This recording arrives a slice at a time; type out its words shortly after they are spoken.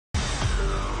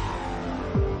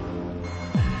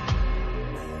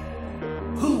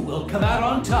come out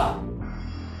on top.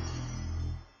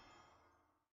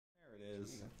 There it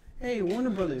is. Hey,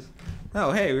 Warner Brothers.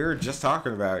 Oh, hey, we were just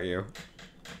talking about you.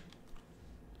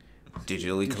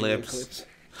 Digital Eclipse.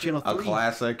 Channel 3. A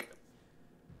classic.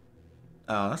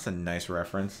 Oh, that's a nice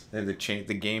reference. They had to change,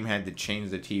 the game had to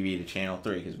change the TV to Channel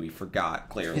 3 because we forgot,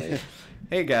 clearly.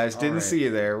 Hey guys, didn't see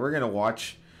you there. We're going to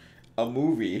watch a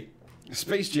movie.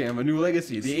 Space Jam, A New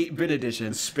Legacy, the 8-bit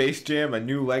edition. Space Jam, A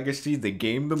New Legacy, the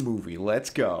game, the movie. Let's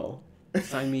go.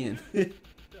 Sign me in.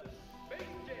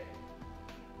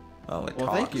 Oh, it Well,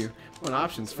 talks. thank you. On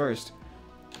options first.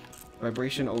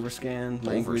 Vibration, overscan,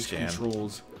 language, Overscan.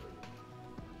 controls.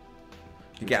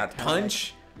 You got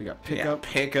punch. We got You got pickup.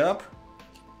 pick up.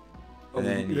 And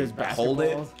then there's you hold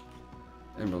it. basketball.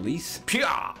 And release.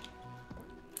 Pia!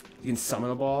 You can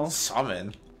summon a ball.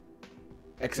 Summon.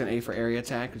 X and A for area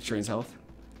attack, which drains health.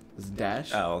 This is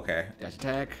dash. Oh, okay. Dash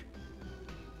attack.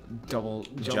 Double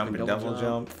Jump and double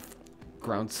jump.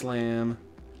 Ground slam.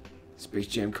 Space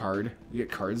Jam card. You get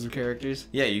cards of characters.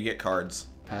 Yeah, you get cards.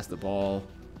 Pass the ball.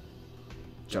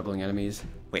 Juggling enemies.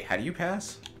 Wait, how do you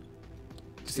pass?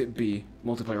 Just hit B.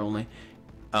 Multiplayer only.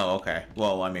 Oh, okay.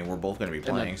 Well, I mean, we're both going to be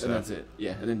playing, so... And that's it.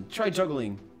 Yeah, and then try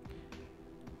juggling.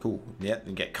 Cool. Yeah,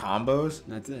 and get combos.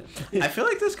 And that's it. I feel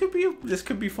like this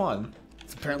could be fun.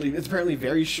 It's apparently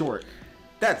very short.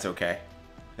 That's okay.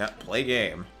 Yeah, play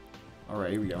game.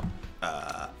 Alright, here we go.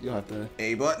 You'll have to...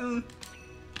 A button.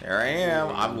 There I am.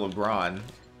 I'm LeBron.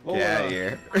 Oh, Get out of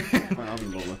here. Fine, I'll be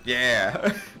Lola.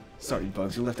 Yeah. Sorry,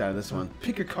 Bugs, you're left out of this one.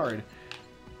 Pick your card.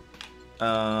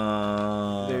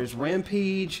 There's... There's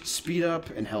Rampage, Speed Up,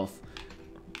 and Health.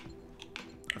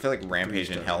 I feel like Rampage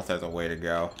and Health are the way to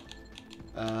go.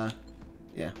 Yeah.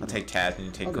 I'll take Taz and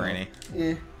you take Granny.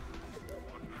 Yeah.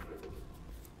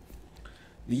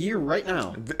 The year right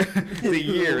now. The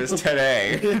year is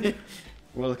today.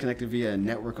 Well connected via a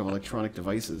network of electronic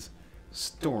devices,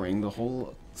 storing the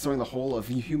whole of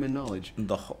human knowledge.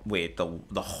 Wait, the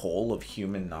whole of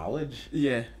human knowledge?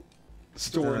 Yeah.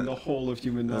 Storing the whole of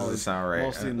human knowledge. Doesn't sound right.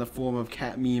 Mostly in the form of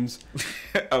cat memes.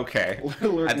 Okay.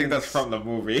 I think that's from the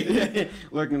movie.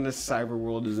 Lurking in this cyber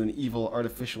world is an evil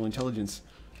artificial intelligence.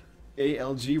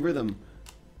 ALG Rhythm.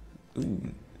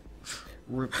 Ooh.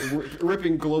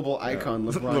 Ripping global icon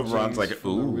LeBron LeBron's James like,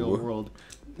 from the real ooh. world.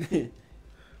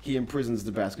 He imprisons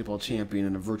the basketball champion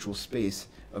in a virtual space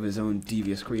of his own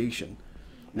devious creation.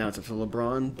 Now it's up to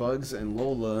LeBron, Bugs, and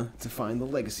Lola to find the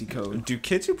legacy code. Do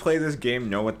kids who play this game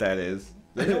know what that is?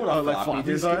 They know what a Like floppy floppies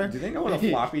disk are? is? Do they know what a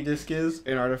floppy disk is?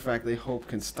 An artifact they hope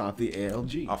can stop the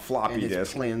ALG. A floppy and its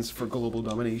disk. plans for global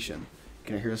domination.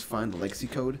 Can I hear us find the legacy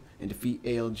code and defeat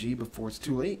ALG before it's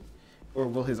too late? Or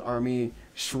will his army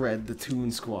shred the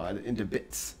Toon Squad into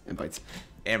bits and bytes?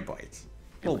 And bites.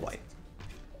 He'll bite.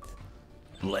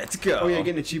 Let's go. Oh yeah,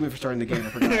 get an achievement for starting the game. I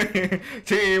forgot.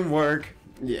 Teamwork.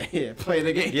 Yeah, play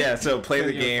the game. Yeah, so play the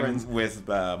with game friends. with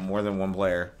more than one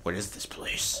player. What is this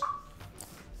place?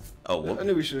 Oh, I whoop.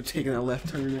 knew we should have taken a left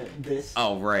turn at this.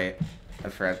 Oh, right. I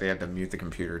forgot they had to mute the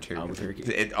computer too. Albuquerque.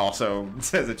 It also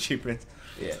says achievements.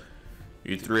 Yeah.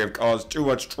 You three have caused too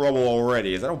much trouble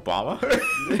already. Is that Obama?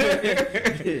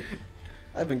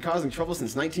 I've been causing trouble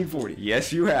since 1940.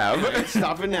 Yes, you have.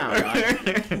 Stop it now,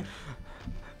 guy.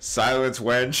 Silence,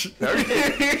 wench.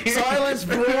 Silence,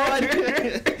 broad.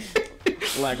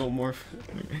 Lagomorph.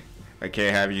 I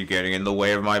can't have you getting in the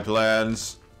way of my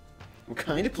plans. What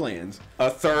kind of plans?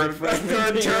 A third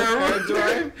term.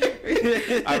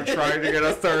 I'm trying to get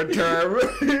a third term.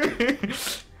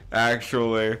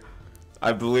 Actually,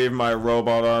 I believe my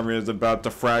robot army is about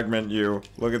to fragment you.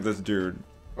 Look at this dude.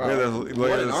 Wow. Look at this. Look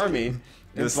What at an this. army.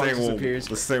 This And thing Fox will. disappears.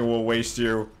 This thing will waste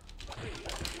you.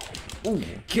 Ooh,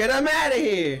 get him out of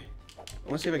here! I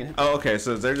want to see if I can hit. Oh, okay.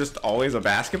 So is there just always a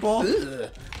basketball? Ugh.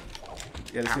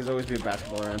 Yeah, there seems to always be a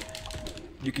basketball around.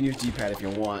 You can use D-pad if you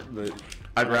want, but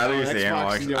I'd rather on use the Xbox,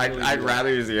 analog. you don't really I'd do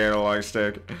rather use the analog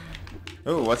stick.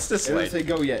 Oh, what's this it like? doesn't say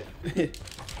go yet.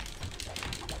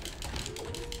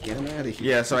 Get him out of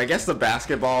here. Yeah, so I guess the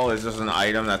basketball is just an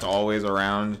item that's always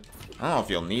around. I don't know if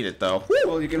you'll need it though.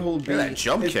 Well, you can hold B. Look at that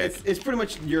jump kick. It's pretty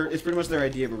much their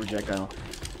idea of a projectile.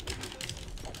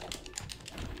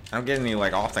 I don't get any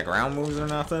like off the ground moves or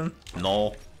nothing.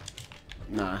 No.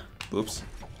 Nah. Oops.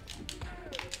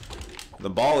 The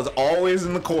ball is always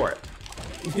in the court.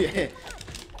 Yeah.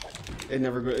 It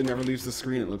never leaves the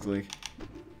screen. It looks like.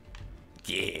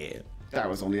 Yeah. That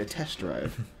was only a test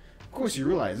drive. Of course, you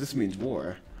realize this means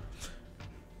war. Is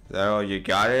that all you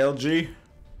got, LG?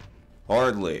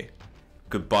 Hardly.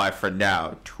 Goodbye for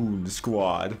now, Toon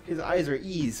Squad. His eyes are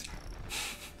E's.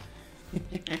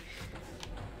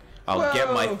 I'll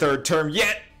get my Whoa. third term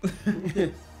yet.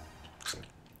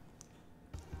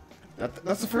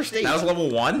 That's the first stage. That was level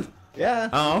 1? Yeah.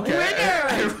 Oh, okay.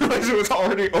 I realized it was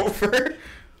already over.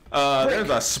 There's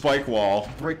a spike wall.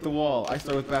 Break the wall. I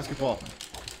start with basketball.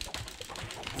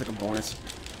 It's like a bonus.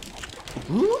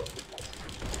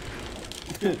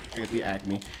 I get the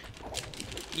Acme.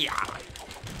 Yeah.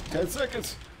 10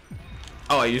 seconds.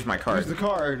 Oh, I used my card. Use the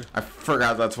card. I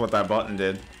forgot that's what that button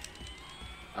did.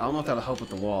 I don't know if that'll help with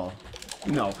the wall.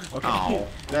 No. Okay. Oh.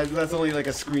 That's only like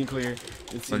a screen clear.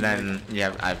 And then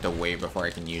I have to wait before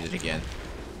I can use it again.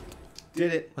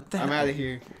 Did it. What the I'm hell? out of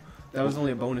here. That was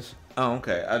only a bonus. Oh,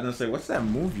 okay. I was gonna say, what's that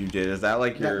move you did? Is that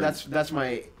like your... That's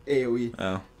my AoE.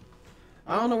 Oh.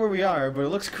 I don't know where we are, but it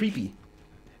looks creepy.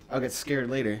 I'll get scared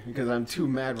later because I'm too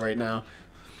mad right now.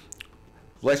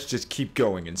 Let's just keep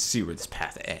going and see where this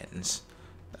path ends.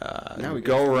 Now we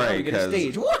go right, now we get a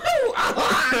stage.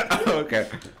 Woohoo! Okay.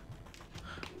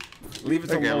 Leave it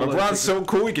to Okay, Lola. LeBron's so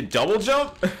cool he can double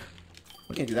jump.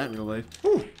 We can't do that in real life.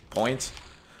 Ooh, points.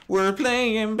 We're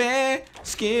playing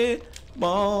basketball.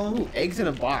 Ooh, eggs in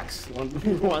a box.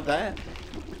 Want that?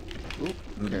 Ooh,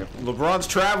 okay. LeBron's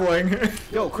traveling.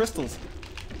 Yo, crystals.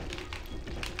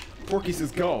 Porky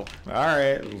says go.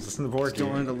 Alright, listen to Porky.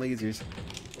 Still into lasers.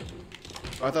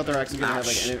 Oh, I thought they're actually gonna have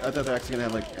like. I thought they're actually gonna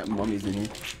have like mummies in here.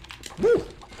 Woo!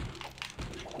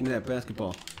 Give me that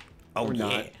basketball. Oh, or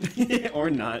yeah. not. Or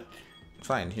not.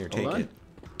 Fine, here, take Hold on. it.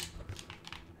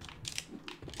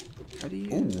 How do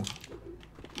you? Ooh.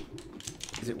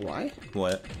 Is it Y?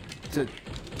 What? To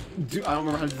do? I don't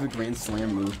remember how to do the Grand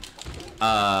Slam move.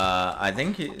 I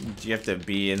think you have to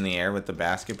be in the air with the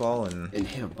basketball and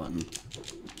hit a button.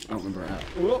 I don't remember how.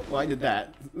 Well, I did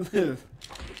that.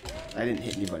 I didn't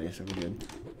hit anybody, so we're good.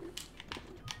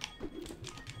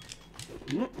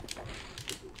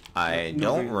 I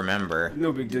No don't big- remember.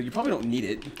 No big deal. You probably don't need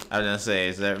it. I was gonna say,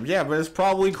 is that yeah, but it's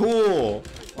probably cool.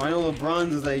 Well, I know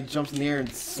LeBron's is that he jumps in the air and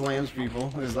slams people.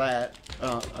 There's that.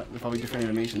 There's probably different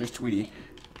animation. There's Tweety.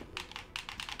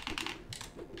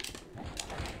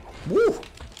 Woo!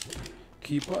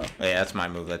 Keep up. Oh, yeah, that's my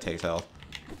move that takes health.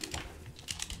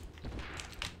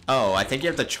 Oh, I think you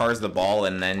have to charge the ball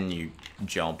and then you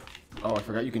jump. Oh, I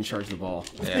forgot you can charge the ball.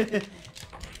 Yeah.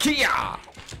 Kia!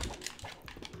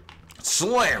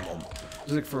 Slam him!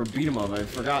 Just like for a beat 'em up, I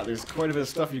forgot. There's quite a bit of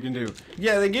stuff you can do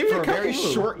Yeah, they gave you for a a couple very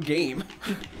moves. short game.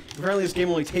 Apparently, this game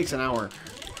only takes an hour.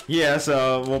 Yeah,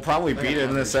 so we'll probably beat it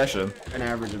in this session. An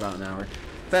average about an hour.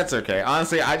 That's okay.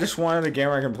 Honestly, I just wanted a game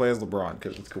where I can play as LeBron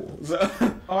because it's cool. So.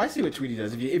 Oh, I see what Tweety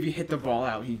does. If you hit the ball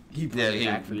out, he brings it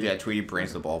back for you. Yeah, Tweety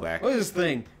brings the ball back. What is this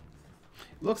thing?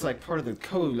 Looks like part of the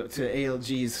code to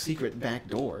ALG's secret back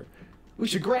door. We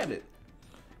should grab it.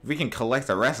 If we can collect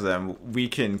the rest of them, we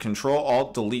can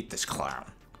Control-Alt-Delete this clown.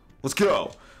 Let's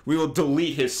go. We will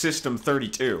delete his System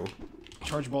 32.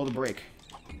 Charge ball to break.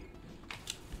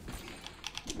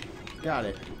 Got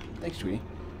it. Thanks, Tweety.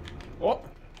 Oh!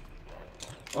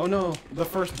 Oh no, the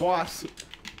first boss.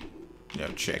 Yo,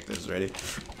 check this. Ready?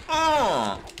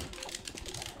 Oh!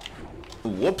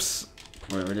 Whoops.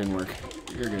 Whatever, it didn't work.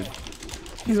 You're good.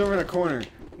 He's over in a corner.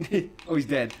 Oh, he's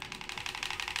dead.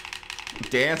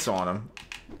 Dance on him.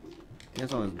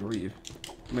 Dance on his grieve.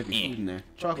 There might be food in there.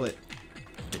 Chocolate.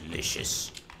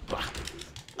 Delicious.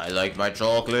 I like my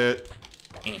chocolate.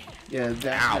 Yeah,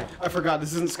 dash Ow. attack. I forgot,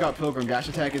 this isn't Scott Pilgrim. Dash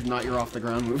attack is not your off the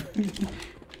ground move.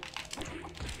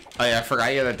 Oh yeah, I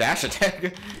forgot you had a dash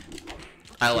attack.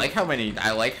 I like how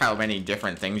many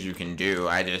different things you can do.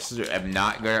 I just am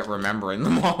not good at remembering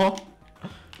them all.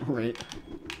 Right.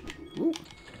 Ooh.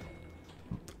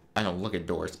 I don't look at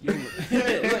doors.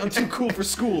 I'm too cool for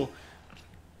school.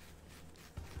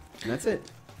 And that's it.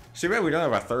 See, man, we don't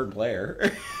have a third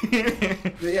player.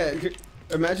 Yeah,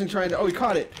 imagine trying to... Oh, he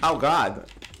caught it. Oh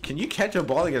god. Can you catch a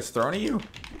ball that gets thrown at you?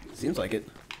 Seems like it.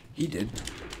 He did.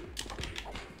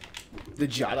 The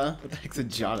Jada? What the heck's a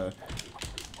Jada?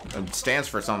 It stands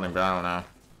for something, but I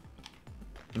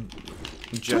don't know.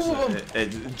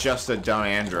 Just a dumb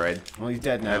android. Well, he's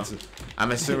dead now.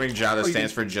 I'm assuming Jada Oh,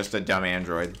 stands for just a dumb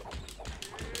android.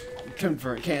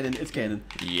 Confirm. Canon. It's canon.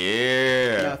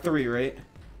 Yeah. Yeah, 3, right?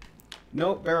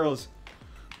 Nope, barrels.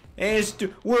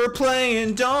 We're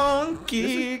playing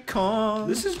Donkey Kong.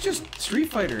 This is just Street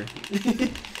Fighter.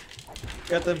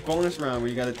 Got the bonus round where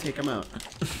you gotta take them out.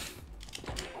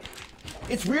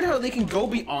 It's weird how they can go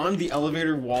beyond the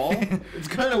elevator wall. It's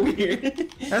kind of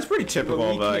weird. That's pretty typical But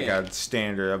of we like can't. a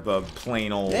standard of a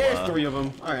plain old. There's 3 of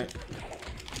them. All right.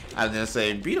 I was gonna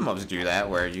say beat 'em ups do that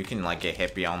where you can like get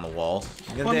hit beyond the walls.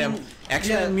 Well, I Damn, mean,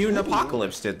 X-Men yeah, Mutant maybe.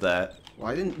 Apocalypse did that. Well,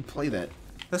 I didn't play that.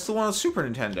 That's the one on Super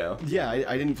Nintendo. Yeah,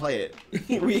 I didn't play it.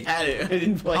 We had it. I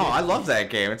didn't play Oh, it. I love that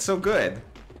game. It's so good.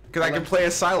 Because I can play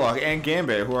as Psylocke and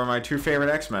Gambit, who are my 2 favorite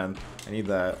X-Men. I need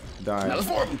that. Die. Now let's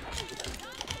form them.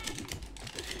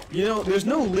 You know, there's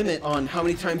no limit on how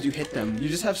many times you hit them. You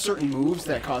just have certain moves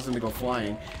that cause them to go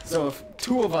flying. So if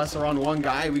 2 of us are on one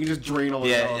guy, we can just drain all the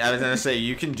Yeah, health. I was gonna say,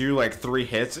 you can do like 3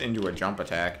 hits into a jump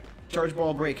attack. Charge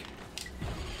ball break.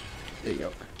 There you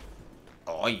go.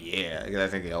 Oh yeah, I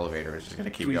think the elevator is just gonna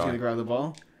keep Twee's going. gonna grab the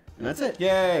ball, and that's it.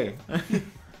 Yay!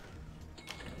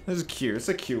 This is cute. It's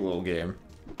a cute little game.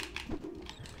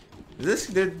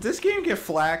 Did this game get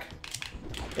flack?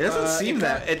 It doesn't seem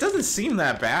that. It doesn't seem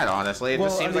that bad, honestly. It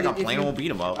just seems like a plain old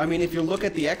beat 'em up. I mean, if you look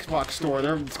at the Xbox store,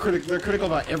 they're critical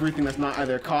about everything that's not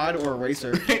either COD or a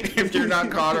racer. If you're not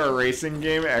COD or a racing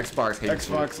game, Xbox hates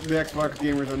you. The Xbox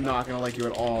gamers are not gonna like you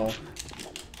at all.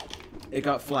 It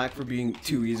got flack for being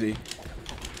too easy.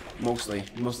 Most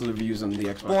of the reviews on the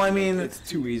Xbox. Well, I mean, it's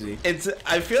too easy.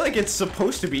 I feel like it's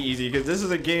supposed to be easy because this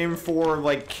is a game for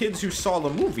like kids who saw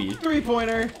the movie.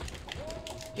 3-pointer.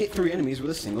 Hit 3 enemies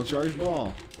with a single charge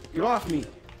ball. Get off me.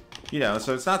 You know,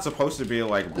 so it's not supposed to be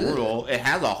like brutal. It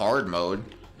has a hard mode.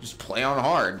 Just play on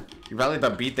hard. You probably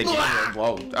have to beat the game.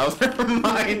 Whoa, that was never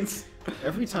mind.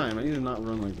 Every time, I need to not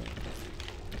run like that.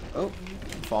 Oh,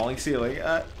 Falling ceiling.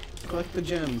 collect the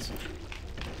gems.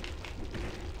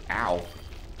 Ow.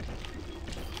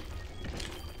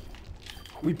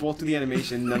 We both do the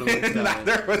animation. None of us died.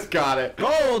 Neither of us got it.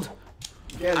 Gold.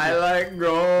 Yeah, I like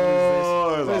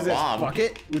gold. What is this? Bomb.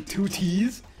 Bucket with 2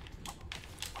 T's?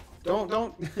 Don't.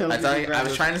 I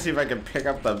was trying to see if I could pick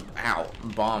up the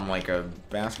bomb like a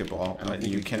basketball, but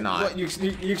you cannot. What, you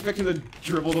expect him to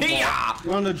dribble the bomb? Yeah! You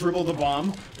want him to dribble the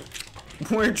bomb?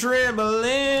 We're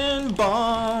dribbling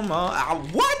bomb.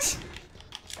 What?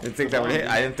 I didn't think that would hit.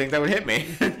 I didn't think that would hit me.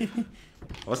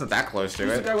 I wasn't that close to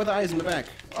Who's the it. guy with eyes in the back?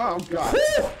 Oh god.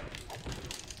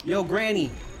 Yo, Granny.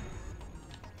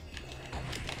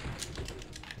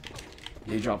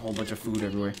 They drop a whole bunch of food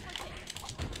everywhere.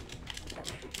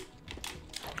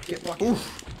 Get bucket.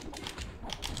 Oof.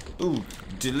 Ooh,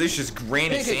 delicious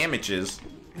granny Take it. sandwiches.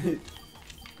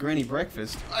 Granny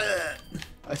breakfast.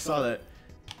 I saw that.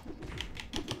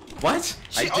 What?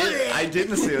 I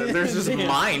didn't see that. There's just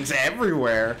mines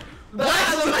everywhere.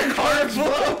 That's my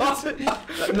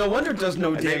card. No wonder it does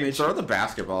no damage. Throw the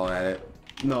basketball at it.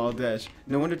 No, dash.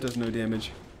 No wonder it does no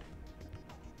damage.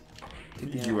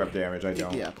 You have damage, I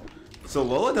don't. Yeah. So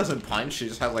Lola doesn't punch, she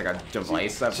just has like a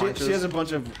device that punches? She has a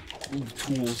bunch of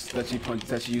tools that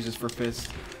she uses for fists.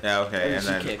 Yeah, okay, and she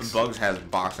then kicks. Bugs has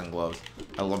boxing gloves.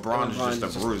 LeBron's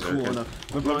just a bruiser. Cool enough.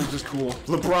 LeBron's just cool.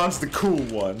 LeBron's the cool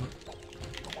one.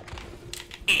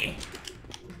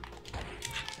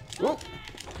 Whoa!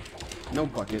 No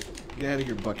bucket. Get out of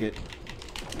here, bucket.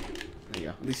 There you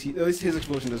go. At least his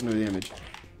explosion does no damage.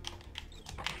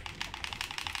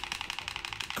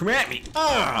 Come at me!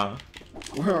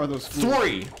 Where are those fools?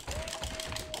 3!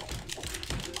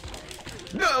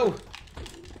 No!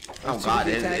 Oh god,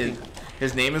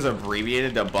 his name is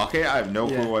abbreviated to Bucket? I have no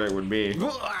clue what it would be.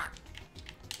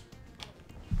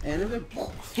 And then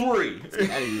 3! out of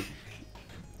here.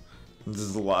 This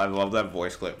is I love that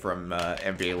voice clip from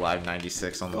NBA Live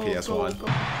 96 on the PS1.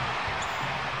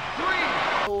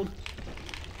 Gold.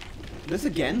 This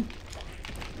again?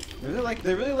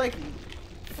 They're really like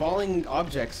falling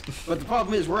objects. But the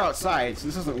problem is we're outside, so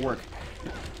this doesn't work.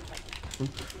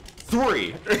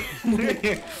 3!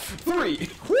 3!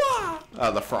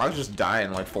 The frogs just die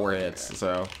in like 4 hits,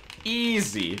 so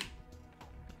easy.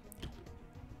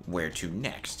 Where to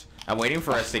next? I'm waiting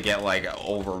for us to get like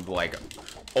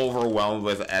overwhelmed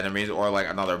with enemies or like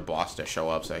another boss to show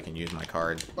up so I can use my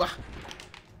card. I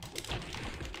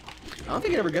don't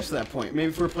think it ever gets to that point. Maybe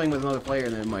if we're playing with another player,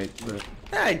 then it might. But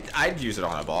I'd use it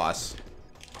on a boss.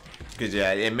 Cause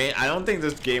yeah, I don't think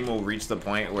this game will reach the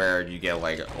point where you get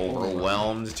like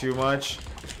overwhelmed too much.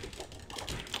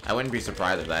 I wouldn't be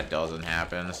surprised if that doesn't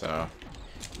happen. So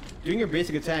doing your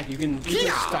basic attack, you can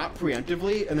stop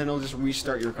preemptively, and then it'll just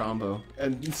restart your combo,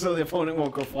 and so the opponent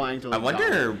won't go flying to. I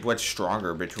wonder what's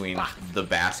stronger between the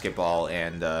basketball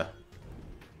and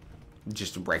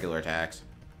just regular attacks.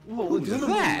 Whoa, look at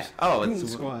that! Oh, it's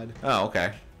it's squad. Oh,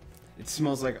 okay. It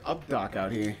smells like Up Doc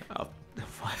out here. Oh.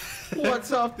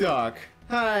 What's up, Doc?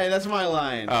 Hi, that's my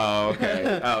line. Oh,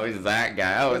 okay. Oh, he's that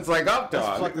guy. Oh, it's like Up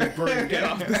Dog. Let's pluck this bird and get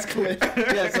off this cliff.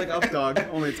 Yeah, it's like Up Dog,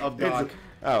 only it's Up Dog.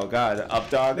 Oh god, Up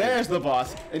Dog. There's the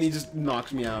boss, and he just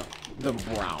knocks me out. The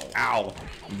brow. Ow.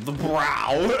 The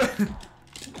brow.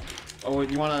 Oh,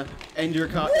 you wanna end your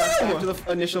combo after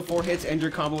the initial 4 hits? End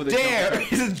your combo with a Damn, jump.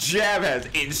 his jab has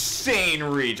insane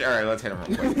reach. All right, let's hit him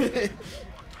real quick.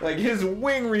 Like his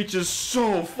wing reaches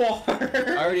so far.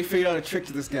 I already figured out a trick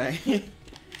to this guy.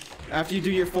 After you do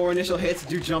your 4 initial hits,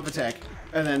 do jump attack.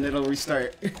 and then it'll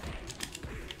restart.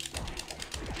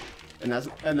 And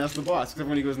that's the boss, except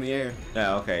when he goes in the air.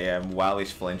 Yeah, okay, yeah. While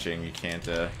he's flinching, you can't.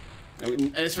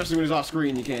 And especially when he's off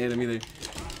screen, you can't hit him either.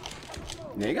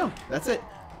 There you go. That's it.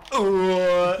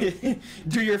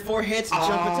 Do your 4 hits, jump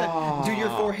attack. Do your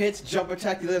 4 hits, jump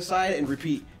attack the other side, and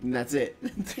repeat. And that's it.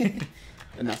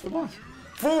 And that's the boss.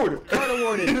 Food! Card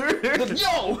awarded!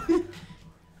 Yo!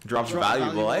 Drops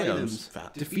valuable items.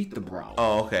 Defeat the Brow.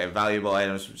 Oh, okay. Valuable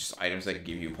items, just items that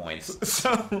give you points. So,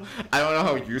 I don't know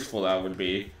how useful that would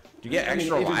be. Do you get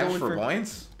extra lives for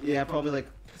points? Yeah, probably like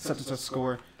such and such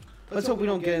score. Let's hope we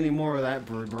don't get any more of that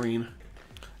brain.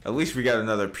 At least we got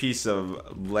another piece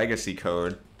of legacy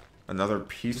code. Another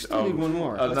piece of need one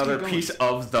more. Another piece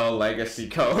of the legacy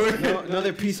code. No,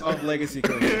 another piece of legacy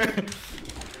code.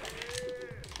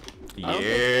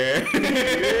 Yeah.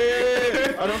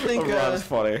 I don't think. That's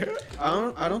funny.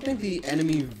 I don't think the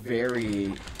enemy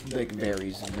varies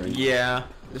very. Yeah.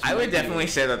 I would definitely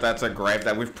say that that's a gripe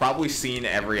that we've probably seen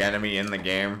every enemy in the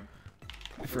game.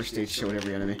 The first stage showed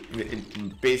every enemy.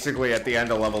 Basically, at the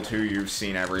end of level 2, you've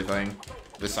seen everything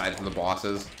besides the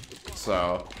bosses.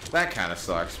 So that kind of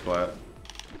sucks, but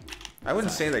I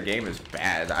wouldn't say the game is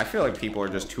bad. I feel like people are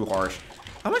just too harsh.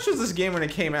 How much was this game when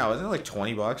it came out? Wasn't it like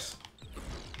 20 bucks?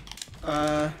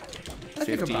 I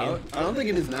think 15? about. I don't think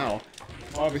it is now.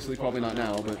 Obviously, probably not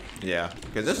now, but Yeah,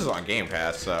 because this is on Game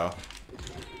Pass, so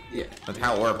yeah. that's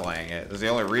how we're playing it. That's the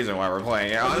only reason why we're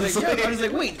playing it, I honestly. was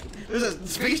like, wait, there's a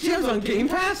Space Jam's on Game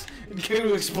Pass? Can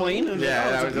you explain?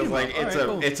 Yeah, I was just like,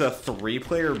 it's a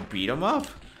 3-player beat 'em up.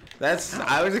 That's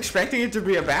I was expecting it to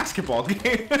be a basketball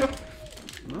game.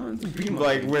 No, it's a beat 'em up.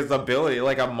 Like with ability,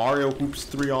 like a Mario Hoops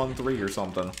 3-on-3 or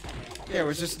something. Yeah, it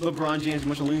was just LeBron James, a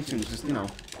bunch of Looney Tunes, just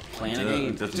playing a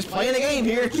game. Just playing a game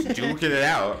here. Duking it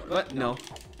out. But no.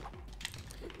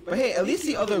 But hey, at least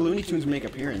the other Looney Tunes make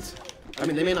appearance. I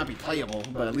mean, they may not be playable,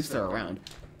 but at least they're around.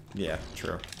 Yeah,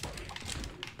 true.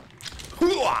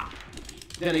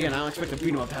 Then again, I don't expect a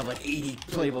beat 'em up to have like 80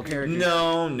 playable characters.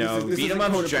 No. This Beat 'em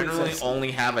isn't Code ups of generally Princess. only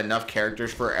have enough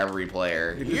characters for every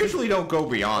player. You usually don't go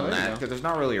beyond that because there's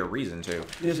not really a reason to.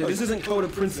 This isn't Code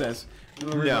of Princess.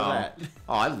 Don't worry about that.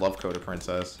 Oh, I love Code of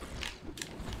Princess.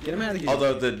 Get him out of here.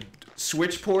 Although the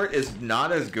Switch port is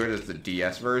not as good as the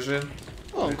DS version.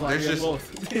 Oh, I'm glad there's you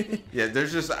have just- both. Yeah,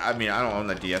 there's just, I mean, I don't own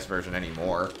the DS version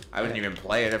anymore. I wouldn't even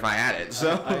play it if I had it,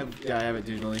 so. I have it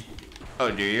digitally.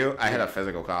 Oh, do you? I had a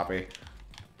physical copy.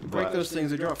 Break But- those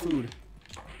things, they drop food.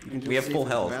 You can do We it have full safer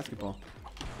health. for basketball.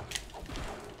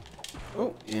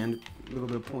 Oh, and a little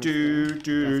bit of points.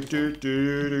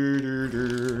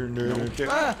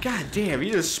 Ah, God damn,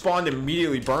 you just spawned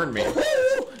immediately burned me.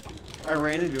 I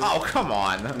ran into it. Oh, come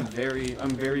on. I'm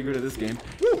very good at this game.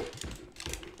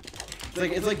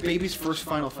 It's like baby's first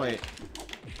final fight.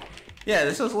 Yeah,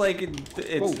 this is like,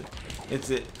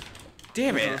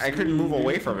 damn it, I couldn't move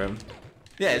away from him.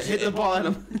 Yeah, Hit the ball at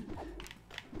him.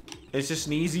 It's just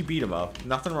an easy beat 'em up.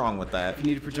 Nothing wrong with that. If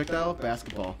you need a projectile,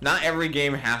 basketball. Not every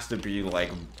game has to be like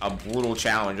a brutal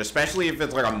challenge, especially if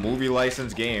it's like a movie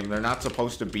licensed game. They're not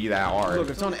supposed to be that hard. Look,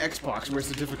 it's on Xbox. Where's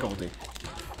the difficulty?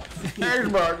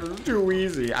 Xbox is too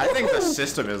easy. I think the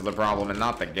system is the problem and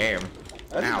not the game.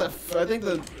 I think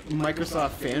the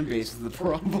Microsoft fan base is the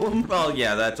problem. Well,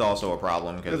 yeah, that's also a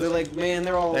problem Because they're like, man,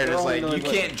 they're just all like, you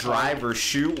can't drive or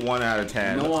shoot 1 out of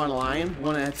 10. No online,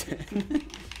 1 out of 10.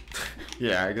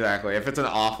 Yeah, exactly. If it's an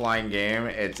offline game,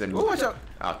 it's an. Oh, watch out!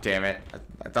 Oh, damn it!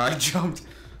 I thought I jumped.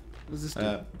 What's this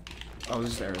do? Oh,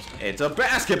 this is arrows. It's a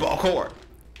basketball court.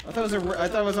 I thought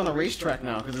it was on a racetrack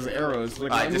now because there's arrows.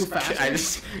 Like, I move faster.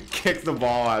 just kicked the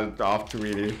ball off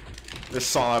Tweety. Just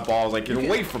saw that ball. I was like, get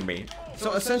away from me.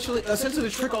 So essentially, the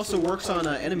trick also works on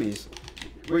enemies,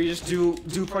 where you just do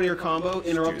part of your combo,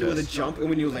 interrupt it with a jump, and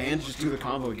when you land, just do the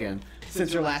combo again.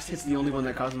 Since your last hit's the only one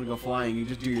that causes them to go flying, you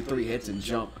just do your 3 hits and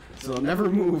jump. So they'll never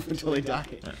move until they die.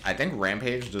 I think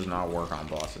Rampage does not work on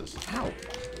bosses. How?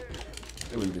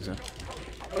 I wouldn't think so.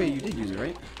 Oh yeah, you did use it,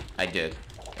 right? I did.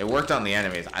 It worked on the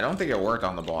enemies. I don't think it worked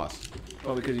on the boss.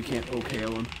 Oh, because you can't OKO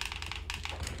him.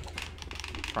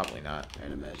 Probably not.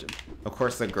 I'd imagine. Of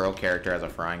course, the girl character has a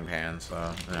frying pan,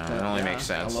 so it only makes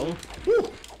sense. Hello?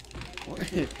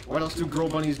 What else do girl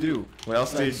bunnies do? What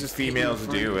else do Besides females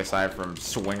kicking a do aside from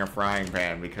swing a frying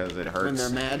pan because it hurts?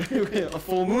 When they're mad. A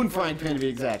full moon frying pan to be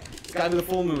exact. It's gotta be the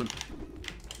full moon.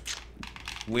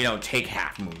 We don't take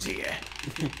half moons here.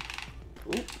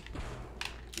 Ooh.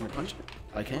 Can I punch it?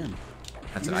 I can.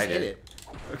 That's You what I just hit did. it.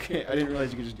 Okay, I didn't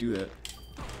realize you could just do that.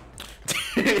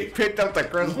 He picked up the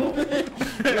crystal.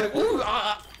 You're like, ooh,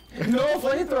 no,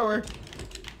 flamethrower.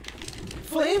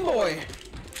 Flame boy.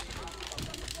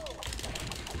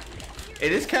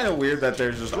 It is kind of weird that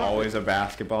there's just always a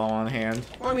basketball on hand.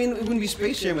 Well, I mean, it wouldn't be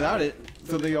Space Jam without it,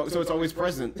 so it's always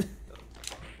present.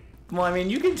 Well, I mean,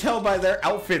 you can tell by their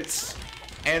outfits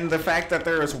and the fact that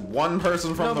there is one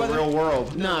person from the real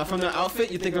world. Nah, from the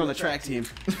outfit, you think they're on the track team.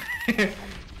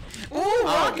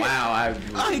 Oh, wow.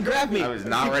 He grabbed me. I was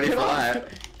not ready for that.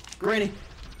 Granny,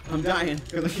 I'm dying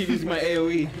because I keep using my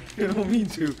AoE. I don't mean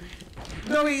to.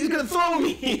 No, he's gonna throw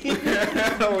me!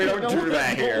 No, we don't do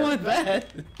that here. I don't want that.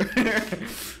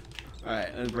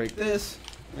 Alright, let's break this.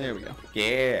 There we go.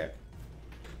 Yeah.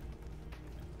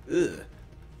 Ugh.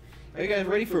 Are you guys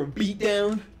ready for a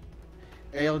beatdown?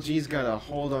 ALG's got a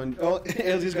hold on. Oh,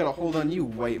 ALG's got a hold on you,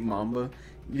 White Mamba.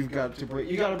 You've got to break.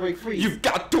 You gotta break free. You've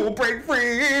got to break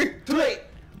free. Too late.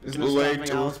 There's no stopping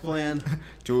Al's plan.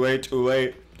 Too late. Too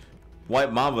late.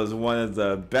 White Mamba is one of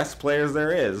the best players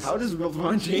there is. How does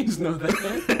LeBron James know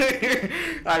that?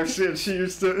 I'm sure she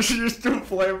used to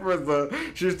play for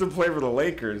the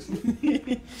Lakers.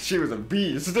 She was a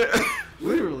beast.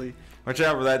 Literally. Watch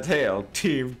out for that tail.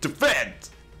 Team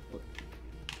defense.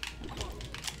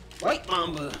 White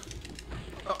Mamba.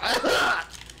 Oh,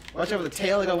 watch out for the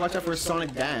tail. I gotta watch out for a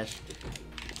Sonic Dash.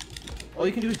 All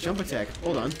you can do is jump attack.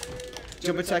 Hold on.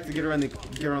 Jump attack to get her on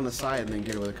the side and then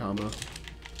get her with a combo.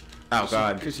 Oh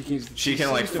god. Because she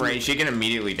can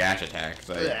immediately dash attack.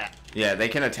 So yeah, they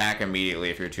can attack immediately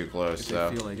if you're too close. So.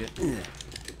 I feel like it.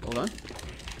 Hold on.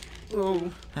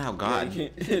 Oh. Oh god.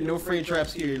 Yeah, no frame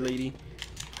traps here, lady.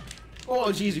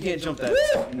 Oh jeez, you can't jump that.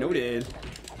 Woo! Noted.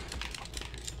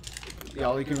 Yeah,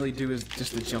 all you can really do is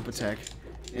just the jump attack.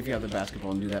 If you have the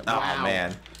basketball and do that. Oh wow.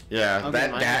 man. Yeah, Okay,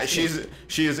 that dash.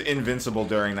 She is invincible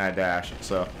during that dash.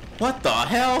 So. What the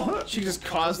hell? She just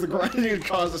caused the grind. She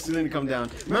caused the ceiling to come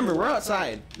down. Remember, we're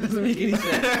outside. Doesn't make any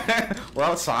sense. We're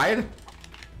outside? I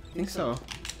think so.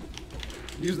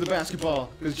 Use the basketball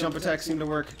because jump attacks seem to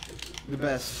work the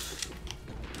best.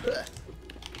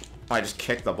 I just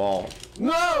kicked the ball.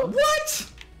 No!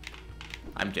 What?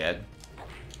 I'm dead.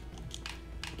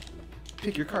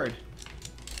 Pick your card.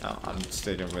 Oh, I'm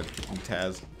sticking with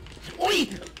Taz. Oi!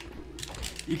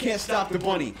 You can't stop the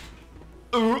bunny.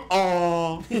 Ooh,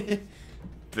 oh.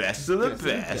 Best of the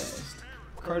best.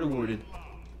 Card awarded.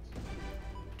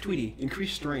 Tweety,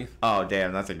 increased strength. Oh,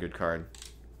 damn, that's a good card.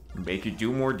 Make you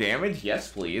do more damage?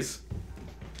 Yes, please.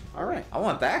 Alright. I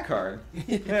want that card.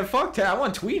 Man, fuck that. I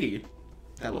want Tweety.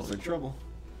 That looks like trouble.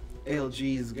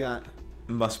 ALG's got...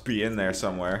 Must be in there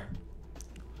somewhere.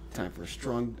 Time for a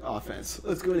strong offense.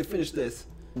 Let's go ahead and finish this.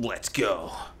 Let's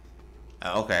go.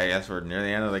 Okay, I guess we're near the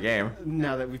end of the game.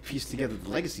 Now that we've pieced together the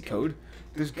legacy code,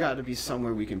 there's got to be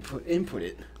somewhere we can input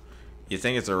it. You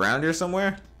think it's around here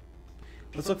somewhere?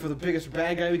 Let's look for the biggest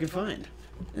bad guy we can find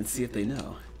and see if they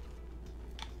know.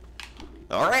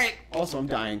 All right. Also, I'm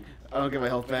dying. I don't get my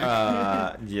health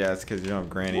back. Yeah, it's because you don't have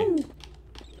Granny. Woo.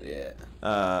 Yeah.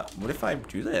 What if I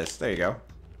do this? There you go.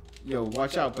 Yo,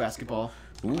 watch out, basketball.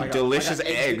 Ooh, delicious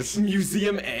eggs.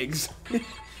 Museum eggs.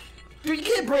 Dude, you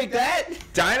can't break that.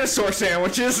 Dinosaur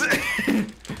sandwiches. You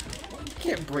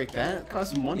can't break that. It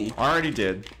costs money. Already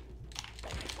did.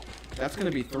 That's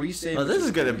gonna be 3 saves. Oh, this is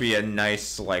gonna be a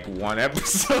nice, like, one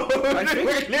episode. I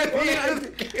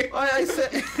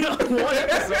said 1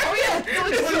 episode. Oh yeah, it's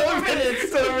only 20 minutes.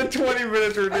 Instead of 20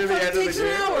 minutes, we're near the end of the It takes game.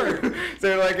 an hour.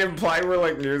 They're like implying we're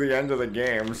like near the end of the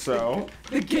game, so.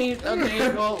 The game.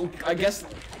 Okay, well, I guess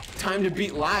time to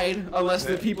beat lied, unless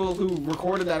the people who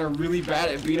recorded that are really bad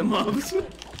at beat 'em ups.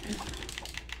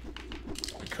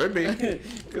 Could be.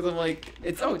 Because I'm like,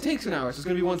 it takes an hour, so it's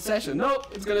gonna be 1 session. Nope,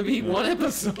 it's gonna be 1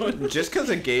 episode. Just because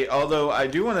a game, although I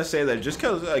do want to say that just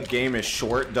because a game is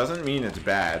short doesn't mean it's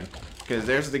bad. Because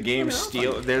there's the game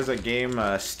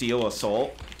Steel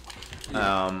Assault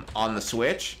on the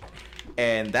Switch,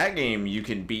 and that game you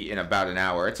can beat in about an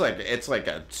hour. It's like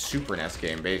a Super NES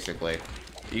game basically.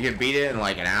 You can beat it in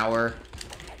like an hour.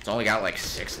 It's only got like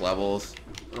 6 levels,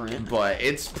 but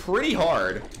it's pretty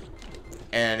hard.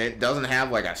 And it doesn't have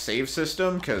like a save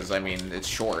system because I mean it's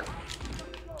short.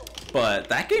 But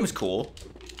that game's cool.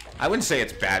 I wouldn't say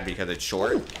it's bad because it's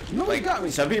short. No, like got me.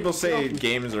 some people say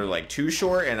games are like too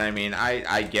short, and I mean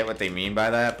I get what they mean by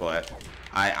that, but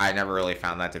I never really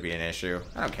found that to be an issue.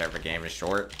 I don't care if a game is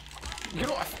short. Get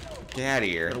off. Get out of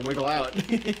here. Gotta wiggle out.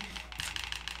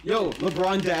 Yo,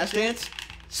 LeBron Dash Dance?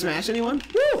 Smash anyone?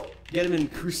 Woo! Get him in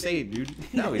Crusade,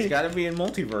 dude. No, he's got to be in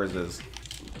multiverses.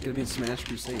 Get him in Smash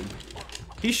Crusade.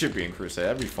 He should be in Crusade.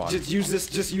 That'd be fun. Just use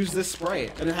this spray,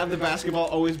 and then have the basketball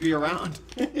always be around.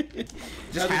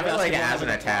 Just have it like as an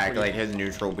attack, like his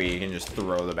neutral B, he can just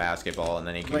throw the basketball, and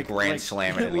then he can grand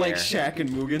slam it in the like air. Shaq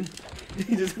and Mugen.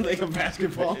 He just like a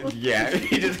basketball. Yeah,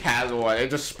 he just has one.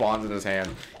 It just spawns in his hand.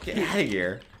 Get out of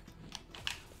here.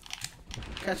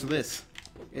 Catch this.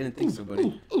 I didn't think so,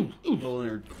 buddy. Rolling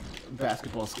her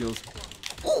basketball skills.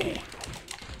 Ooh.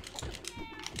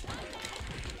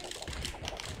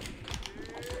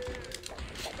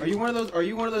 Are you one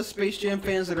of those Space Jam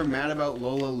fans that are mad about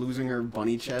Lola losing her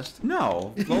bunny chest?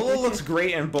 No. Lola looks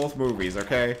great in both movies,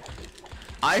 okay?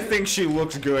 I think she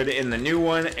looks good in the new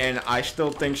one, and I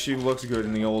still think she looks good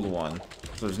in the old one.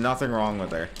 So there's nothing wrong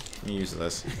with her. Let me use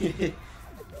this.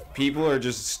 People are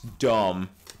just dumb.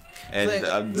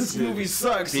 And this movie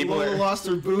sucks. Lola lost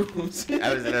her boobs.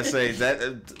 I was gonna say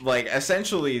that, like,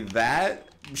 essentially that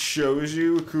shows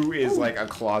you who is like a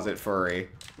closet furry.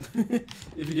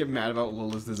 If you get mad about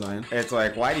Lola's design. It's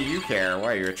like, why do you care?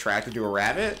 Why, are you attracted to a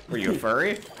rabbit? Were you a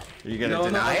furry? Are you gonna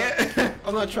deny it?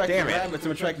 I'm not attracted to rabbits,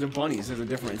 I'm attracted to bunnies. There's a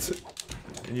difference.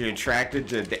 Are you attracted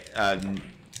to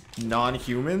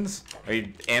non-humans? Are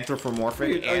you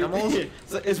anthropomorphic animals?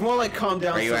 It's more like calm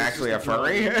down. Are you actually a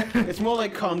furry? It's more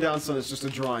like calm down, son. It's just a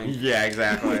drawing. Yeah,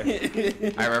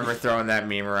 exactly. I remember throwing that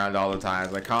meme around all the time.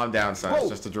 It's like, calm down, son. It's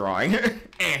just a drawing.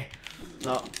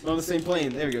 No, on the same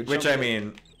plane. There we go. Which I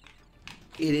mean,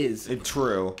 it is. It's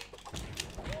true.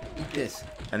 Eat this.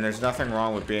 And there's nothing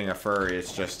wrong with being a furry.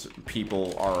 It's just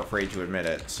people are afraid to admit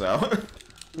it. So.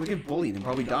 We get bullied and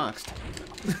probably doxxed.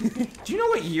 Do you know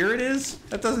what year it is?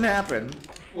 That doesn't happen.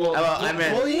 Well, I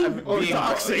meant bullying or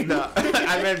doxing? No,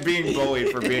 I meant being bullied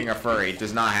for being a furry. It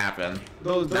does not happen.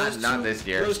 Not this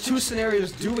year. Those two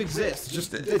scenarios do exist.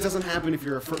 Just it doesn't happen if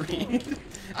you're a furry.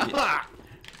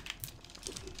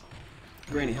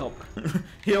 Granny, help.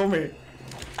 Heal me.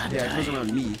 Yeah, it goes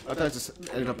around me. I thought it just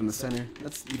ended up in the center.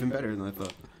 That's even better than I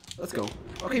thought. Let's go.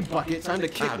 Okay, bucket. Time to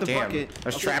kick the bucket. I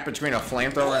was trapped between a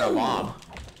flamethrower and a bomb.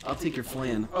 I'll take your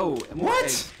flan. Oh, what?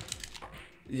 Eggs.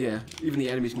 Yeah, even the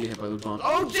enemies can get hit by those bombs.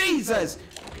 Oh, Jesus!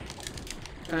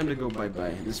 Time to go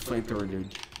bye-bye. This flamethrower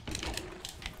dude.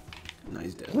 Nah,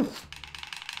 he's dead.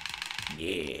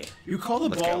 Yeah. You call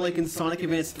the ball like in Sonic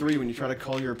Advance 3 when you try to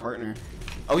call your partner.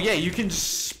 Oh yeah, you can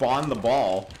spawn the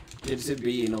ball. Yeah, just hit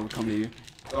B and it'll come to you.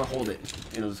 Or hold it,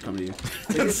 and it'll just come to you.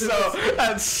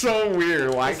 That's so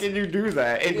weird. Why can you do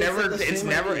that?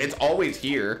 It's always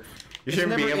here. You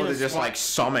shouldn't be able to just like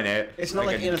summon it. It's not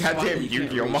like in a goddamn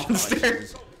Yu-Gi-Oh monster.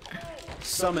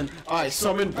 Summon. I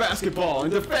summon basketball in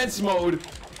defense mode.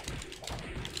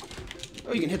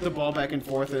 Oh, you can hit the ball back and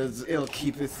forth. And it'll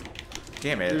keep this.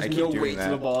 Damn it! There's I keep no doing weight that.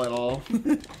 to the ball at all.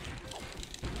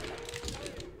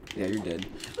 Yeah, you're dead.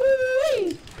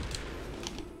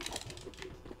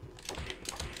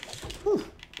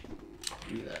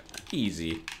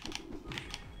 Easy.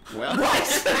 Well,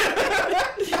 what?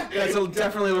 That's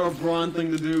definitely a LeBron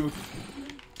thing to do.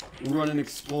 Run and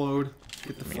explode.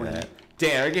 Get the flan.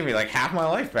 Damn, it gave me like half my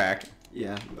life back.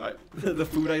 Yeah, the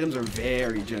food items are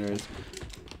very generous.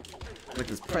 Like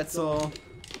this pretzel.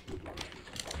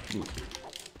 Ooh.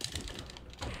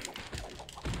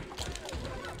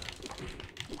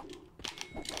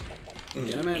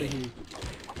 Get him out of here.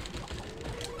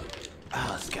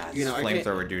 Oh, this guy, this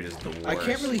flamethrower dude is the worst. I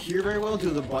can't really hear very well due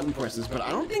to the button presses, but I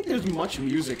don't think there's much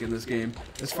music in this game,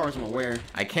 as far as I'm aware.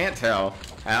 I can't tell.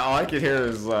 All I can hear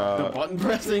is the button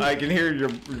pressing. I can hear your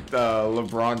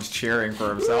LeBron's cheering for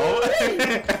himself.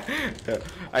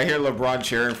 I hear LeBron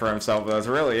cheering for himself, but that's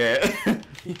really it.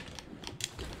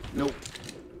 Nope.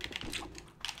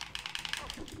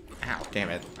 Ow, damn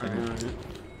it.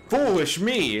 Foolish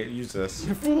me! Use this.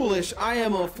 You're foolish. I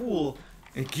am a fool.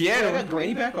 Get him. I got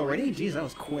Granny back already? Jeez, that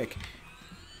was quick.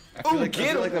 I feel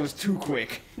like that was too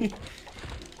quick.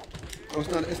 Oh, it's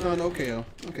not an OKO.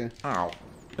 Okay. Oh.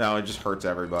 No, it just hurts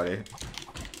everybody.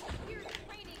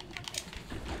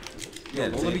 Yeah,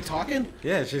 will be talking?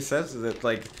 Yeah, she says that,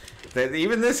 like, that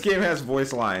even this game has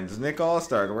voice lines. Nick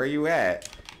All-Star, where you at?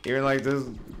 Even, like, this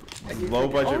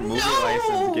low-budget movie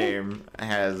license game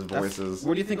has voices.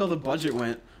 Where do you think all the budget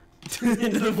went?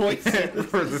 Into the voice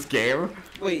for this game?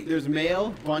 Wait, there's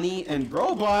male, bunny, and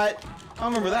robot. I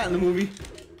remember that in the movie.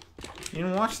 You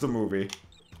didn't watch the movie.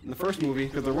 In the first movie,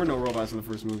 because there were no robots in the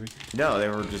first movie. No, they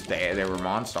were just they were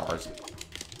monsters.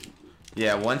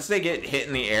 Yeah, once they get hit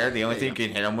in the air, the only thing you can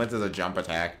hit them with is a jump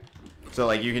attack. So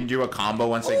like you can do a combo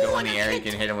once they go in the air, you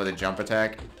can hit them with a jump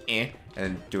attack, and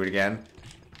then do it again.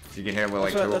 So you can hit them with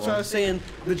like two of them. That's what I was saying.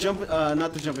 The jump,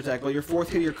 not the jump attack, but your fourth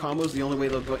hit of your combo is the only way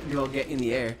they'll get in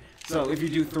the air. So if you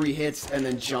do 3 hits and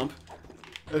then jump,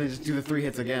 and then just do the 3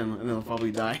 hits again, and then they'll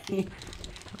probably die.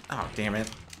 Oh, damn it.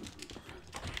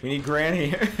 We need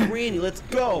Granny. Granny, let's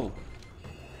go!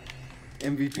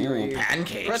 MVP Ooh, right here.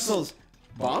 pancakes. Pretzels.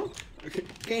 Bomb?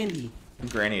 Candy.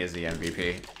 Granny is the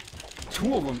MVP.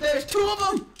 2 of them. There's 2 of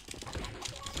them!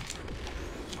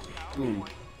 Boom.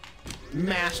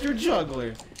 Master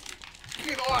Juggler.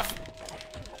 Get off!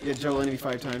 Yeah, juggle enemy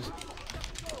 5 times.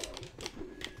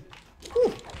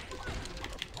 Whew.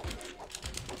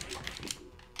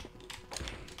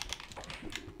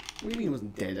 What do you mean it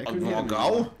wasn't dead? I couldn't hit him Go.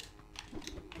 anymore.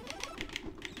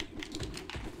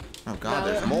 Oh god,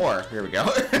 there's more. Here we go.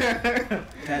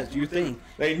 Taz, do your thing.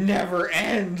 They never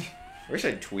end. Wish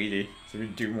I had Tweety so we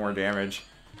do more damage.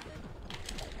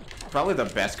 Probably the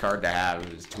best card to have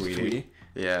is Tweety.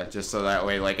 Yeah, just so that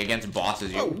way, like against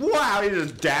bosses, you. Oh, wow, he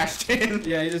just dashed in.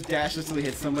 Yeah, he just dashes till he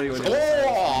hits somebody with it.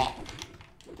 Oh!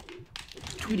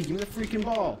 Tweety, give me the freaking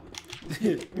ball.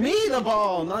 Me the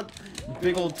ball, not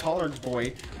big old taller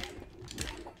boy.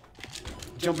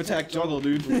 Jump attack juggle,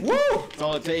 dude. Woo! That's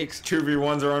all it takes.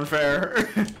 2v1s are unfair.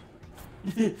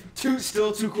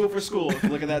 Still too cool for school.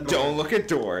 Look at that door. Don't look at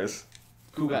doors.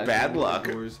 Cool guys. Bad luck.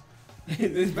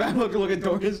 It's bad luck to look at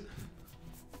doors.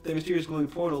 The mysterious glowing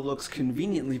portal looks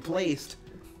conveniently placed.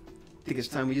 I think it's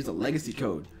time we use the legacy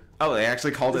code. Oh, they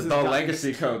actually called it the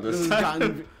legacy code this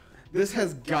time. This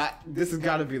has got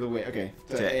to be the way. Okay.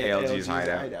 To ALG's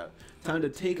hideout. Time to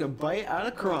take a bite out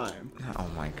of crime. Oh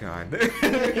my god.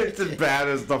 It's as bad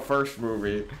as the first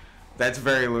movie. That's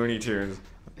very Looney Tunes.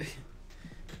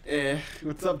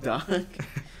 What's up, Doc?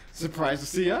 Surprised to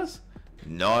see us?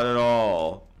 Not at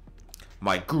all.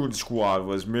 My goon squad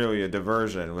was merely a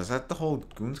diversion. Was that the whole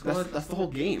goon squad? That's the whole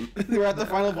game. We're at the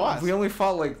final boss. We only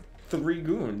fought like 3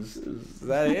 goons. Is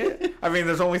that it? I mean,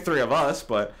 there's only 3 of us,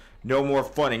 but no more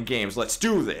fun in games. Let's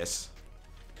do this.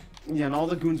 Yeah, and all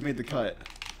the goons made the cut.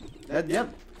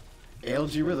 Yep.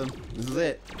 ALG rhythm. This is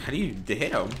it. How do you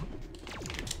hit him?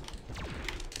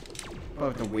 Probably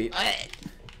have to wait.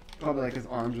 Probably like his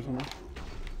arms or something.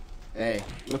 Hey,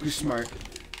 look who's smart.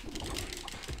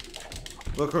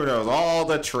 Look who knows all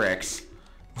the tricks.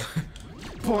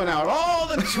 Pulling out all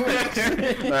the tricks.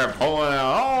 They're pulling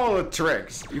out all the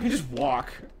tricks. You can just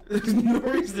walk. There's no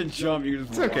reason to jump. You can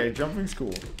just walk. It's okay. Jumping's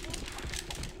cool.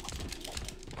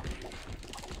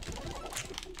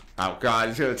 Oh god,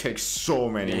 he's gonna take so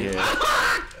many hits.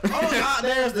 Oh god,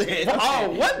 there's the hit. Oh,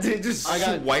 what? They just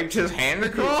wiped his hand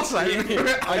across? I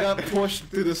got pushed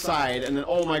through the side, and then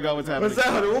oh my god, what's happening? What's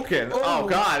that Hadouken? Oh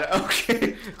god,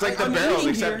 okay. It's like the barrels,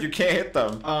 except you can't hit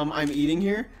them. I'm eating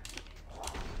here.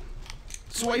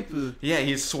 Swipe. Yeah,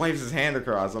 he swipes his hand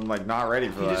across. I'm like not ready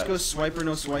for that. He just goes swiper,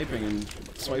 no swiping, and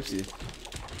swipes you.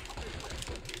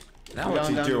 Now what's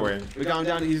he doing? We got him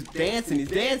down. He's dancing.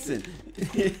 He's dancing.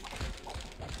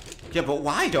 Yeah, but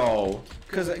why though?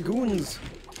 Because goons.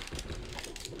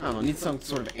 I don't know. Need some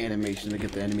sort of animation to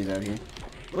get the enemies out of here.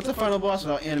 What's the final boss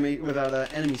without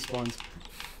enemy spawns?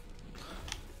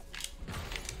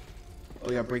 Oh,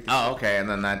 we gotta break this. Oh, okay, and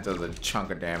then that does a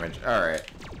chunk of damage. All right.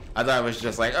 I thought it was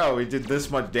just like, oh, we did this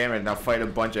much damage. Now fight a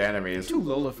bunch of enemies. I'm too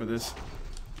Lola for this.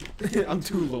 I'm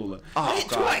too Lola. Oh,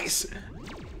 God. Twice.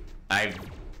 I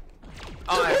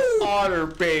honor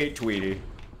bait, Tweety.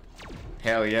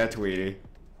 Hell yeah, Tweety.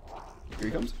 Here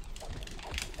he comes.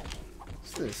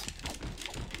 What's this?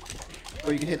 Oh,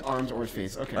 you can hit arms or his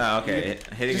face. Okay. Oh, okay.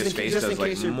 Hitting his face does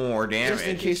like more damage. Just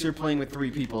in case you're playing with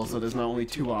 3 people, so there's not only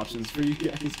 2 options for you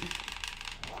guys.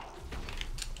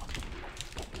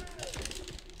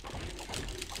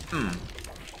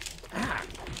 Ah!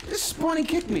 This spawning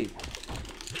kicked me.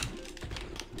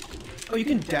 Oh, you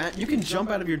can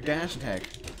jump out of your dash attack.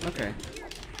 Okay.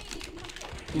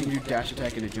 You can do dash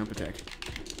attack and a jump attack.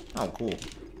 Oh, cool.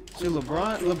 So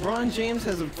LeBron James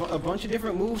has a bunch of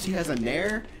different moves. He has a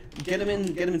nair. Get him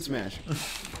in Smash.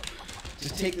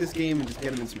 Just take this game and just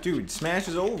get him in Smash. Dude, Smash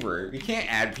is over. You can't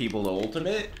add people to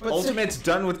Ultimate. But Ultimate's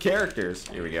done with characters.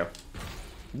 Here we go.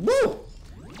 Woo!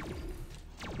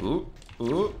 Ooh,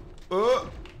 ooh, ooh.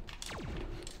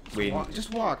 Wait.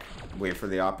 Just walk. Wait for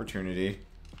the opportunity.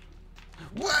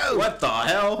 Whoa! What the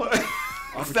hell?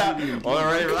 Stop. Well,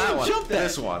 I'm ready for that one. Jump that.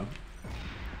 This one.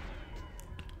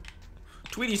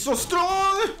 Tweety's so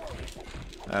strong!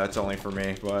 That's only for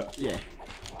me, but... Yeah.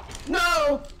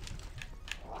 No!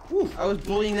 Whew, I was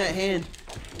bullying that hand.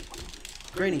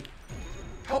 Granny,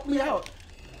 help me out.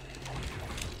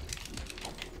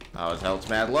 Oh, his health's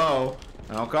mad low.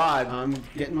 Oh, God. I'm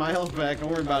getting my health back. Don't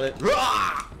worry about it.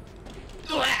 Ow!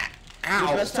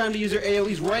 The best time to use your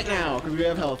AoEs right now, because we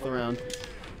have health around.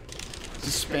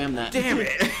 Just spam that. Damn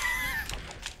it!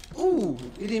 Ooh,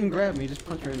 he didn't even grab me. He just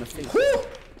punched her in the face. Whew.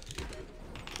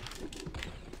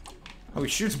 Oh, he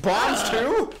shoots bombs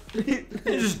too? He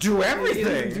just do everything. He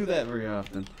doesn't do that very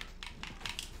often.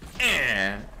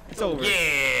 It's over.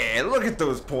 Yeah, look at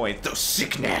those points. Those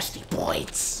sick, nasty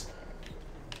points.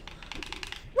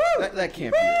 Woo! That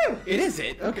can't be it. It is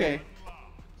it. Okay.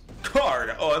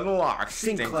 Card unlocked.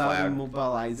 Sync Cloud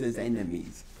immobilizes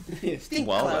enemies. Stink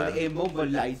Well, cloud then.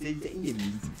 immobilizes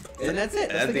enemies. And that's it.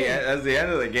 That's the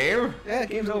end of the game? Yeah,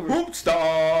 game's over. Hoop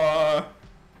star!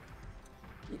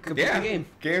 Complete the game.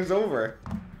 Game's over.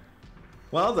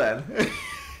 Well then.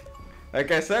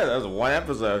 Like I said, that was one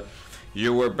episode.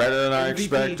 You were better than I MVP.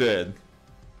 expected.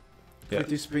 Put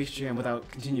through Space Jam without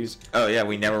continues. Oh yeah,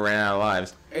 we never ran out of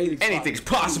lives. Anything's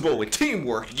possible with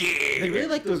teamwork. They Yeah. really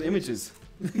like those images.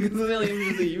 Those are the only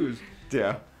images they use.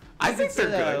 Yeah. I think they're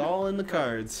good. All in the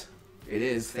cards. It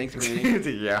is. Thanks,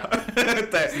 Granny.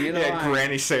 Yeah. See you alive.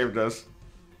 Granny saved us.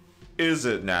 Is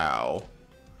it now?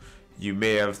 You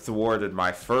may have thwarted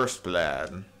my first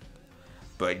plan,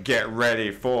 but get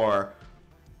ready for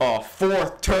a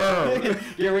fourth term.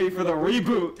 Get ready for the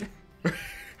reboot.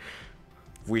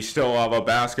 We still have a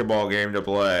basketball game to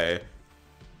play.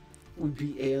 We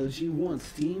beat ALG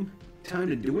once, team. Time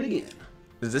to do it again.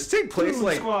 Does this take place Boom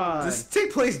like? Squad. Does this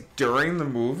take place during the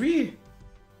movie?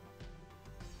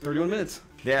 31 minutes.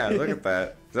 Yeah, look at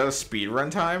that. Is that a speed run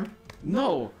time?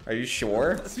 No. Are you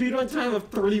sure? A speedrun time of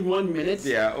 31 minutes?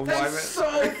 Yeah. That's so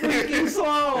freaking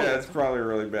slow. Yeah, it's probably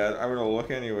really bad. I'm gonna look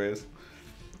anyways.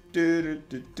 Whoops.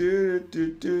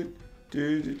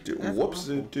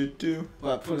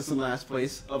 Well, put us in last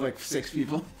place of like 6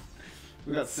 people.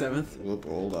 We got 7th. Whoop,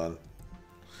 hold on.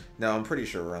 No, I'm pretty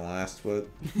sure we're in last, but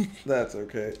that's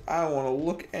okay. I want to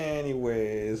look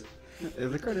anyways.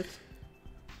 There's the credits.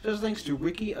 Just thanks to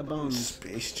Wiki Abound.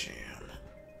 Space Jam.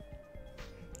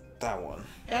 That one.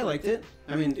 Yeah, I liked it.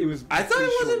 I mean, it was. I thought pretty it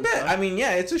short wasn't and bad. stuff. I mean,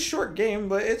 yeah, it's a short game,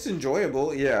 but it's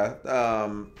enjoyable. Yeah.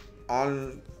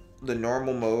 On the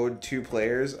normal mode, 2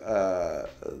 players,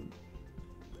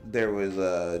 there was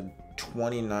a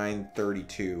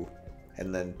 29:32,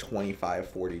 and then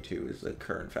 25:42 is the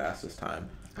current fastest time.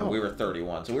 And we were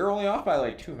 31, so we were only off by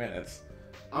like 2 minutes.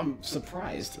 I'm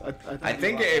surprised. I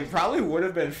think it probably would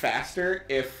have been faster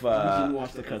if we didn't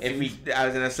watch the cutscenes. if we. I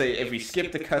was gonna say if we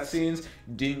skipped the cutscenes,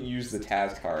 didn't use the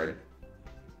task card.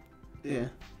 Yeah.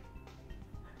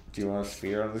 Do you want to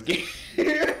speed on this game?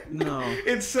 No.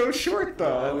 It's so short I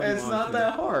though. wouldn't It's want not to.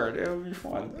 that hard. It would be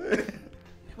fun.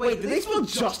 Wait, did they spell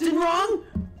Justin wrong?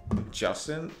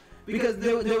 Justin? Because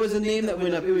there was a name that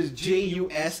went up. It was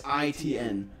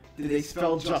Jusitn. Did they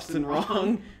spell Justin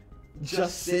wrong?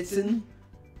 Justin?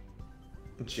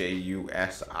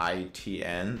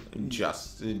 Jusitn.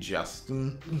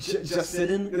 Justin.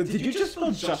 Justin? Did you just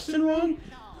spell Justin wrong?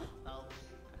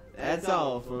 That's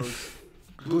all, folks.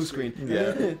 Blue screen.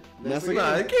 Yeah. That's the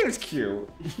Nah, the game. game's cute.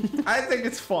 I think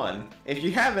it's fun. If you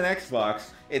have an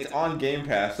Xbox, it's on Game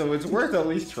Pass, so it's worth at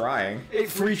least trying.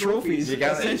 Free trophies. You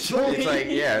got essentially. It's like,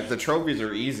 yeah, the trophies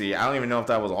are easy. I don't even know if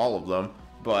that was all of them.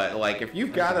 But, like, if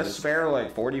you've got a spare,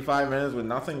 like, 45 minutes with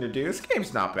nothing to do, this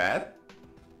game's not bad.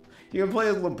 You can play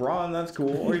as LeBron, that's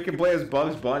cool. Or you can play as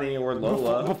Bugs Bunny or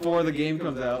Lola. Before the game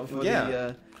comes out. For Yeah.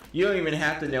 The, You don't even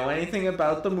have to know anything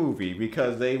about the movie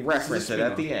because they reference it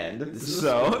at the end.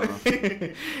 So,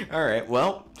 all right.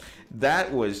 Well,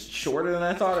 that was shorter than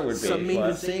I thought it would be. some even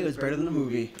but say it was better than the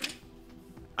movie.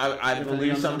 I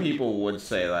believe some people would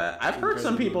say that. I've heard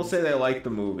some people say they liked the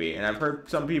movie, and I've heard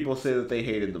some people say that they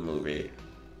hated the movie.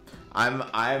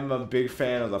 I'm a big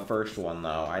fan of the first one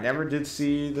though. I never did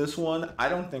see this one. I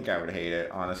don't think I would hate it,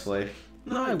 honestly.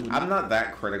 No, I wouldn't. I'm not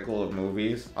that critical of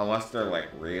movies unless they're like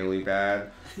really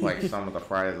bad. Like some of the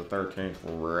Friday the 13th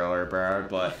were really bad,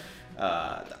 but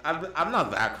I'm not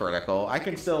that critical. I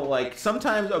can still like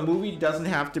sometimes a movie doesn't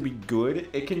have to be good.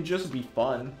 It can just be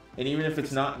fun, and even if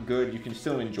it's not good, you can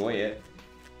still enjoy it.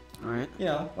 Alright. You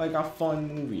know, like a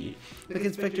fun movie. Like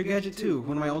Inspector Gadget 2,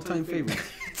 one of my all-time favorites.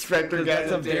 Inspector Gadget.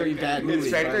 That's a very bad movie.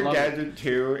 Inspector but I love it. Gadget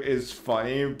 2 is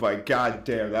funny, but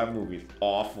goddamn, that movie's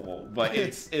awful. But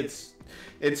it's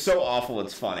so awful,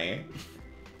 it's funny.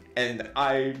 And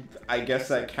I guess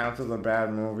that counts as a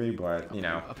bad movie, but you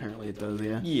know. Apparently it does,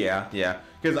 yeah. Yeah.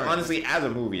 Because honestly, as a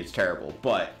movie, it's terrible,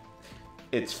 but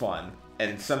it's fun,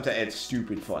 and sometimes it's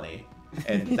stupid funny,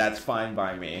 and that's fine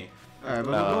by me. Alright,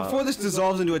 but before this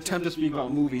dissolves into attempt to speak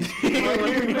about movies, we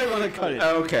might want to cut it.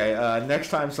 Okay, next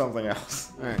time something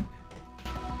else. Alright.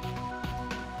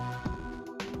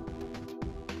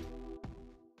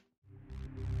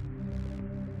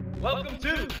 Welcome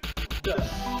to the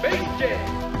Space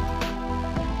Jam.